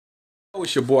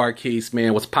It's your boy Keys,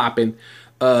 man. What's poppin'?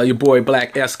 Your boy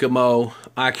Black Eskimo.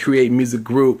 I create music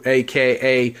group,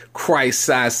 aka Christ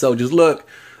Size Soldiers. Look,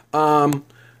 I'm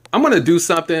gonna do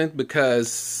something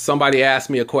because somebody asked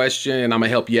me a question, and I'm gonna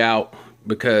help you out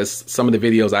because some of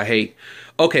the videos I hate.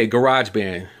 Okay,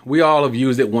 GarageBand. We all have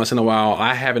used it once in a while.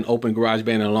 I haven't opened GarageBand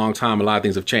in a long time. A lot of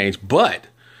things have changed, but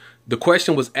the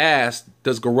question was asked,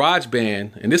 does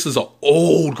GarageBand, and this is an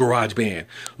old GarageBand.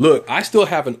 Look, I still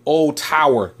have an old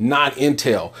tower, not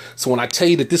Intel. So when I tell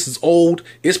you that this is old,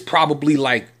 it's probably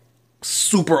like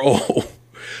super old.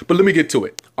 But let me get to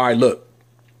it. All right, look.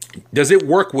 Does it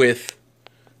work with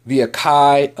the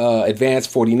Akai Advance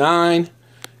 49?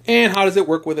 And how does it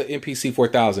work with an MPC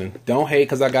 4000? Don't hate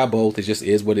because I got both. It just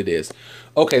is what it is.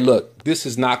 Okay, look, this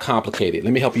is not complicated.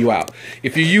 Let me help you out.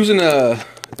 If you're using an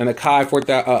Akai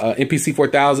MPC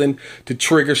 4000 to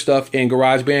trigger stuff in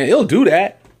GarageBand, it'll do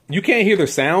that. You can't hear the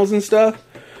sounds and stuff,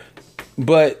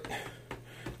 but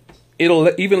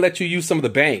it'll even let you use some of the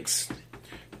banks.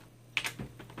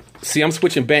 See, I'm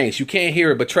switching banks. You can't hear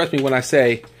it, but trust me when I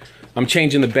say I'm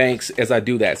changing the banks as I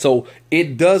do that. So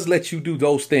it does let you do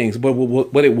those things, but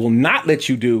what it will not let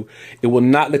you do, it will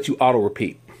not let you auto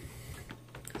repeat.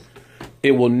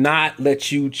 It will not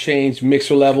let you change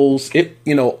mixer levels.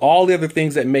 All the other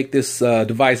things that make this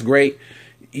device great,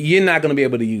 you're not going to be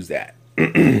able to use that.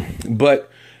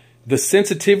 But the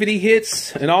sensitivity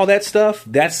hits and all that stuff,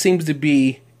 that seems to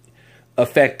be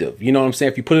effective. You know what I'm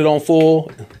saying? If you put it on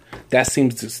full, that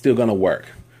seems to still going to work.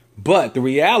 But the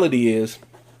reality is,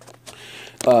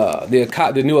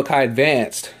 the new Akai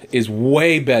Advanced is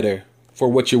way better for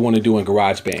what you want to do in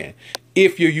GarageBand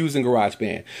if you're using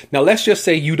GarageBand. Now, let's just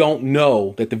say you don't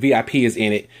know that the VIP is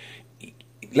in it.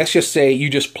 Let's just say you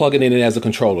just plug it in as a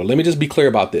controller. Let me just be clear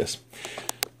about this.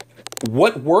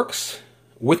 What works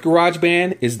with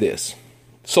GarageBand is this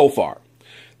so far.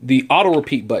 The auto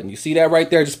repeat button. You see that right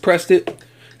there? Just pressed it.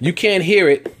 You can't hear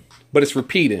it, but it's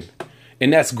repeating.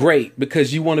 And that's great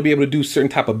because you want to be able to do certain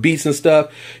type of beats and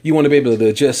stuff. You want to be able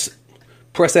to just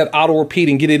press that auto repeat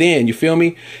and get it in. You feel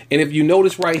me? And if you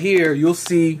notice right here, you'll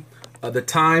see the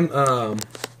time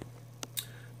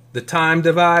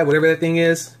divide, whatever that thing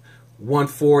is,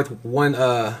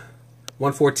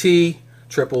 1/4T,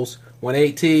 triples,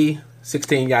 1/8T,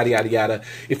 16, yada, yada, yada.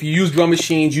 If you use drum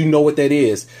machines, you know what that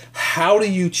is. How do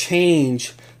you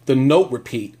change the note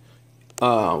repeat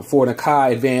for an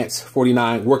Akai Advance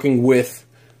 49 working with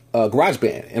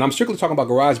GarageBand? And I'm strictly talking about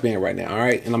GarageBand right now, all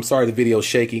right? And I'm sorry the video's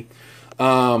shaky.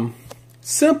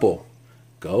 Simple.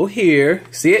 Go here.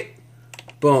 See it?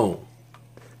 Boom.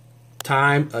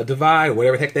 Time divide,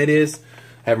 whatever the heck that is.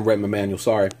 I haven't read my manual,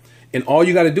 sorry. And all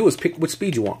you got to do is pick what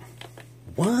speed you want.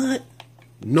 What?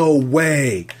 No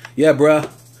way. Yeah, bruh.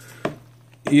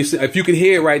 You see, if you can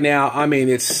hear it right now, I mean,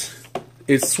 it's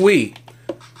sweet.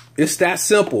 It's that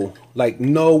simple. Like,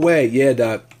 no way. Yeah,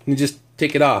 doc. You just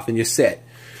take it off and you're set.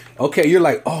 Okay, you're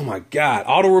like, oh my God,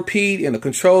 auto repeat in a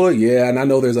controller? Yeah, and I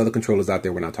know there's other controllers out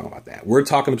there. We're not talking about that. We're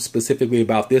talking specifically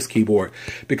about this keyboard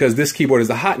because this keyboard is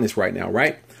the hotness right now,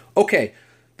 right? Okay,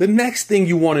 the next thing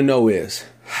you want to know is,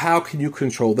 how can you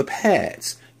control the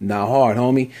pads? Not hard,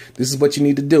 homie. This is what you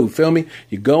need to do. Feel me?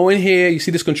 You go in here, you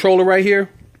see this controller right here?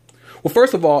 Well,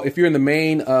 first of all, if you're in the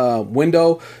main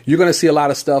window, you're going to see a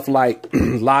lot of stuff like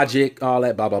logic, all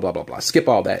that, blah, blah, blah, blah, blah. Skip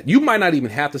all that. You might not even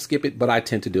have to skip it, but I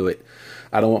tend to do it.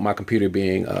 I don't want my computer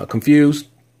being confused.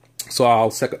 So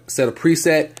I'll set a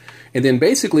preset. And then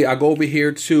basically I go over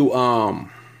here to,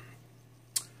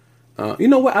 you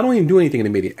know what? I don't even do anything in the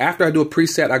MIDI. After I do a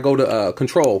preset, I go to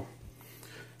control.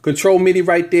 Control MIDI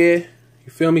right there.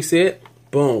 You feel me? See it?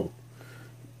 Boom.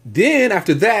 Then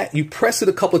after that, you press it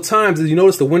a couple of times and you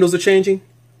notice the windows are changing.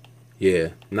 Yeah,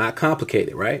 not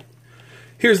complicated, right?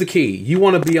 Here's the key. You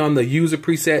want to be on the user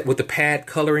preset with the pad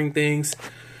coloring things.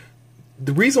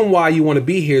 The reason why you want to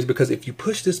be here is because if you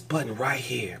push this button right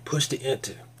here, push the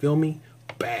enter, feel me?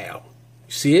 Bow.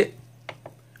 You see it?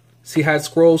 See how it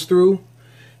scrolls through?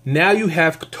 Now you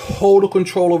have total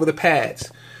control over the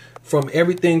pads. From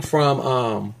everything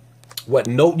from what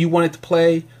note you want it to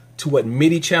play to what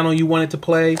MIDI channel you want it to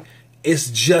play. It's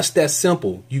just that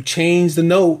simple. You change the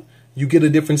note, you get a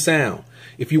different sound.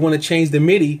 If you want to change the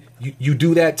MIDI, you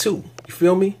do that too. You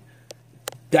feel me?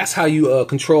 That's how you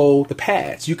control the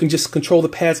pads. You can just control the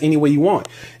pads any way you want.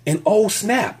 And oh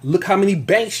snap, look how many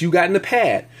banks you got in the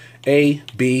pad. A,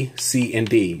 B, C, and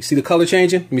D. You see the color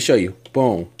changing? Let me show you.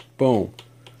 Boom, boom.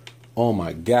 Oh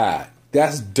my God,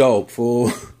 that's dope,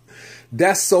 fool.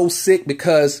 That's so sick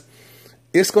because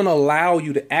it's going to allow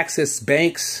you to access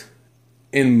banks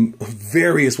in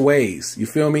various ways. You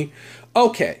feel me?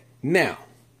 Okay, now,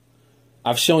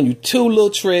 I've shown you two little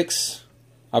tricks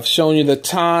I've shown you the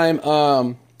time,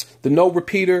 the note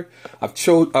repeater. I've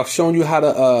shown you how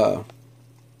to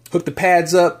hook the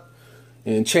pads up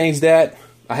and change that.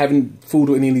 I haven't fooled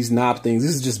with any of these knob things.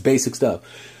 This is just basic stuff.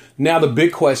 Now the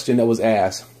big question that was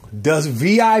asked: does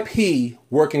VIP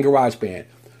work in GarageBand?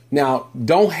 Now,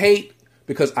 don't hate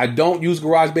because I don't use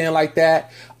GarageBand like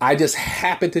that. I just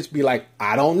happen to be like,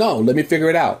 I don't know. Let me figure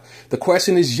it out. The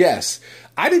question is yes.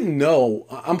 I didn't know.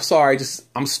 I'm sorry.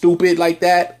 I'm stupid like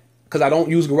that because I don't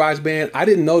use GarageBand. I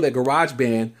didn't know that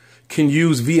GarageBand can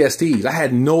use VSTs. I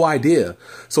had no idea.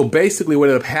 So basically what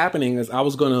ended up happening is I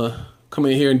was going to come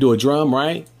in here and do a drum,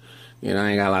 right? You know,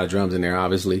 I ain't got a lot of drums in there,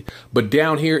 obviously. But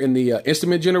down here in the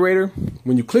instrument generator,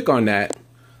 when you click on that,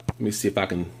 let me see if I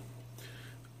can.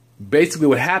 Basically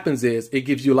what happens is it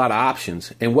gives you a lot of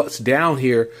options. And what's down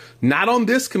here, not on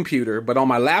this computer, but on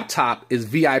my laptop is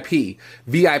VIP.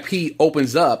 VIP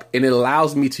opens up and it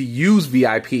allows me to use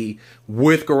VIP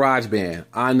with GarageBand.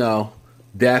 I know,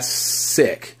 that's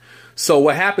sick. So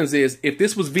what happens is if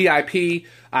this was VIP,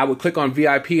 I would click on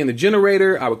VIP in the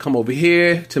generator. I would come over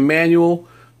here to manual.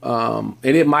 And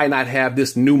it might not have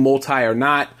this new multi or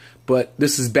not, but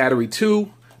this is battery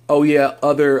 2. Oh yeah,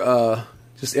 other,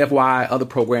 just FYI, other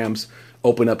programs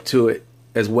open up to it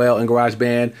as well in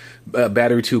GarageBand,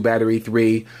 battery 2, battery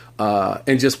 3,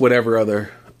 and just whatever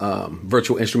other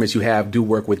virtual instruments you have do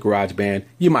work with GarageBand.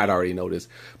 You might already know this.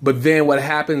 But then what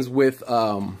happens with,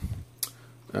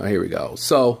 here we go.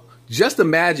 So just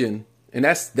imagine, and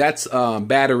that's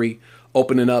battery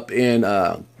opening up in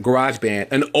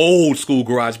GarageBand, an old school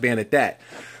GarageBand at that.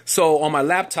 So on my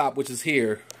laptop, which is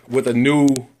here with a new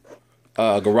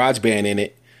GarageBand in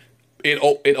it,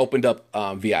 it opened up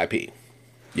VIP.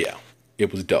 Yeah,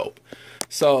 it was dope.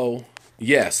 So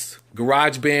yes,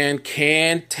 GarageBand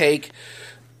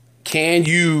can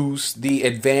use the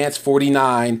Advance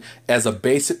 49 as a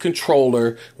basic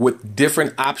controller with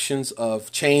different options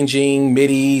of changing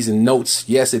MIDIs and notes.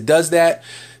 Yes, it does that.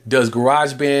 Does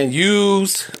GarageBand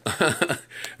use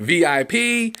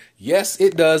VIP? Yes,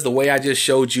 it does, the way I just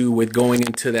showed you with going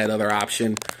into that other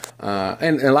option.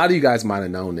 And a lot of you guys might have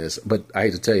known this, but I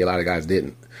hate to tell you, a lot of guys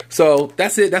didn't. So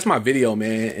that's it. That's my video,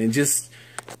 man. And just,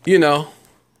 you know,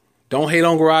 don't hate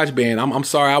on GarageBand. I'm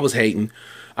sorry I was hating.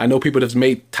 I know people have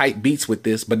made tight beats with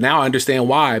this, but now I understand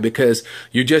why, because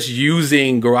you're just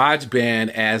using GarageBand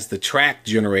as the track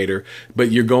generator,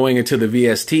 but you're going into the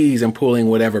VSTs and pulling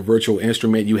whatever virtual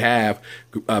instrument you have,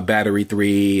 battery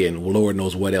 3, and Lord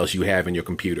knows what else you have in your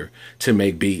computer to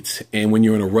make beats. And when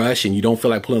you're in a rush and you don't feel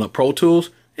like pulling up Pro Tools,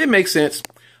 it makes sense.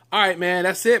 All right, man,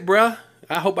 that's it, bruh.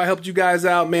 I hope I helped you guys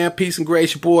out, man. Peace and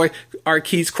grace, your boy,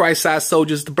 Arkeys, Christ-sized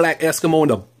soldiers, the Black Eskimo in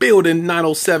the building,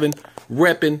 907,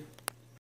 repping.